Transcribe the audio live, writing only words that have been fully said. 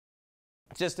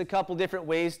just a couple different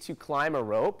ways to climb a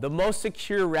rope. The most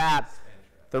secure wrap,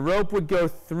 the rope would go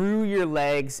through your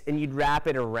legs and you'd wrap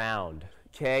it around.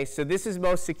 Okay, so this is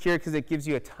most secure because it gives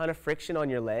you a ton of friction on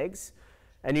your legs,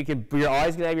 and you're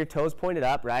always gonna have your toes pointed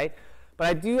up, right? But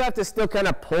I do have to still kind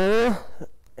of pull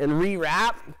and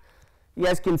rewrap. You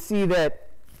guys can see that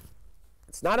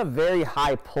it's not a very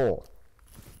high pull,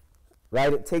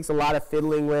 right? It takes a lot of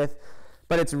fiddling with,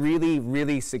 but it's really,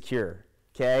 really secure,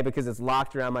 okay? Because it's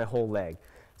locked around my whole leg.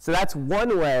 So that's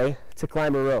one way to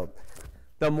climb a rope.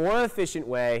 The more efficient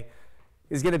way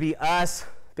is gonna be us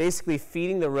basically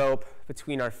feeding the rope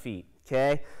between our feet,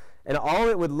 okay? And all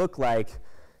it would look like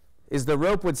is the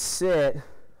rope would sit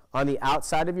on the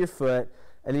outside of your foot,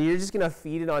 and then you're just gonna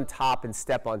feed it on top and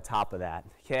step on top of that,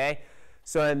 okay?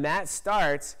 So when Matt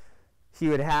starts, he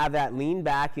would have that lean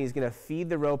back, and he's gonna feed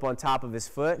the rope on top of his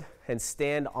foot and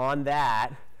stand on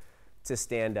that to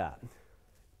stand up.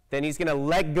 Then he's gonna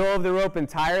let go of the rope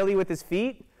entirely with his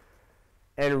feet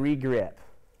and re-grip,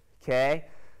 okay?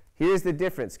 Here's the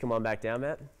difference, come on back down,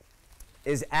 Matt,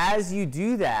 is as you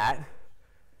do that,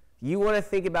 you wanna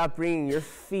think about bringing your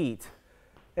feet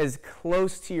as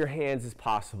close to your hands as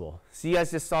possible. So you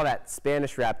guys just saw that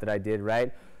Spanish wrap that I did,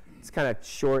 right? It's kind of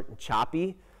short and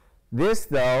choppy. This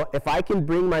though, if I can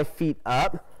bring my feet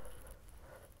up,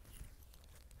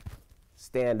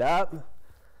 stand up,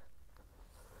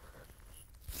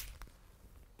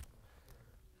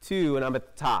 2, and I'm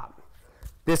at the top.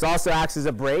 This also acts as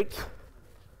a brake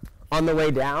on the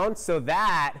way down, so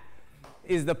that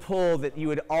is the pull that you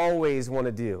would always want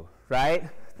to do, right?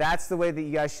 That's the way that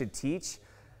you guys should teach.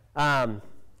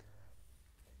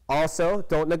 Also,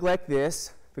 don't neglect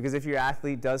this, because if your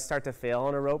athlete does start to fail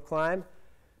on a rope climb,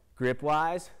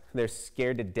 grip-wise, they're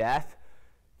scared to death,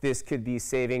 this could be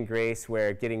saving grace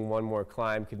where getting one more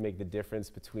climb could make the difference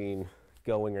between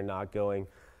going or not going,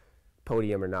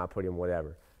 podium or not podium,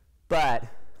 whatever. But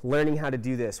learning how to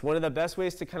do this, one of the best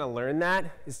ways to kind of learn that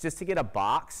is just to get a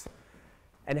box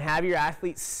and have your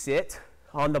athlete sit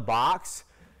on the box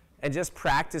and just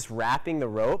practice wrapping the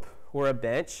rope or a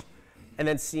bench and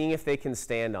then seeing if they can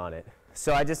stand on it.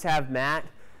 So I just have Matt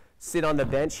sit on the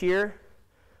bench here,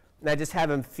 and I just have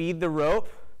him feed the rope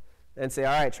and say,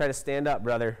 all right, try to stand up,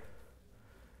 brother.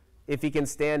 If he can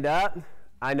stand up,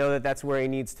 I know that that's where he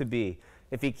needs to be.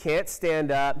 If he can't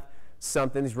stand up,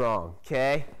 something's wrong,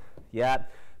 okay? Yeah,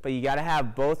 but you gotta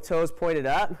have both toes pointed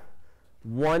up.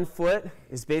 One foot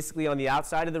is basically on the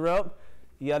outside of the rope.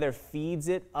 The other feeds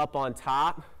it up on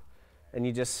top, and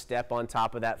you just step on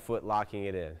top of that foot, locking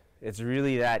it in. It's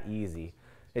really that easy.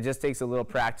 It just takes a little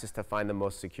practice to find the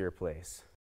most secure place.